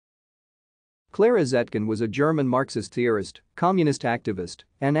Clara Zetkin was a German Marxist theorist, communist activist,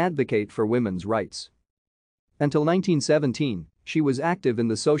 and advocate for women's rights. Until 1917, she was active in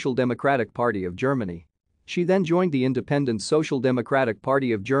the Social Democratic Party of Germany. She then joined the Independent Social Democratic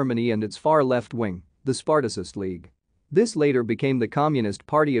Party of Germany and its far-left wing, the Spartacist League. This later became the Communist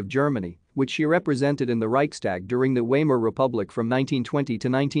Party of Germany, which she represented in the Reichstag during the Weimar Republic from 1920 to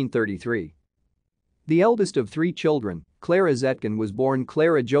 1933. The eldest of three children, Clara Zetkin was born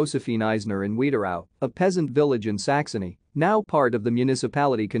Clara Josephine Eisner in Wiederau, a peasant village in Saxony, now part of the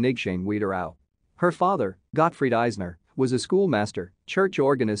municipality Königstein-Wiederau. Her father, Gottfried Eisner, was a schoolmaster, church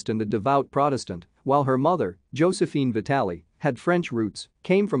organist and a devout Protestant, while her mother, Josephine Vitali, had French roots,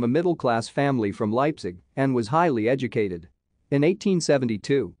 came from a middle-class family from Leipzig, and was highly educated. In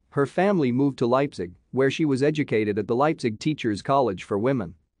 1872, her family moved to Leipzig, where she was educated at the Leipzig Teachers' College for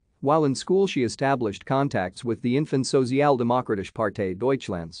Women. While in school she established contacts with the infant Sozialdemokratische Partei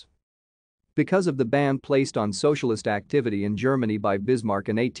Deutschlands. Because of the ban placed on socialist activity in Germany by Bismarck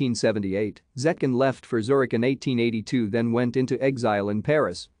in 1878, Zetkin left for Zurich in 1882, then went into exile in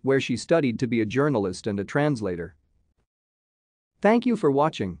Paris, where she studied to be a journalist and a translator. Thank you for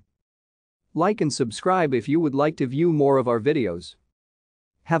watching. Like and subscribe if you would like to view more of our videos.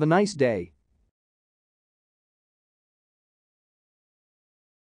 Have a nice day.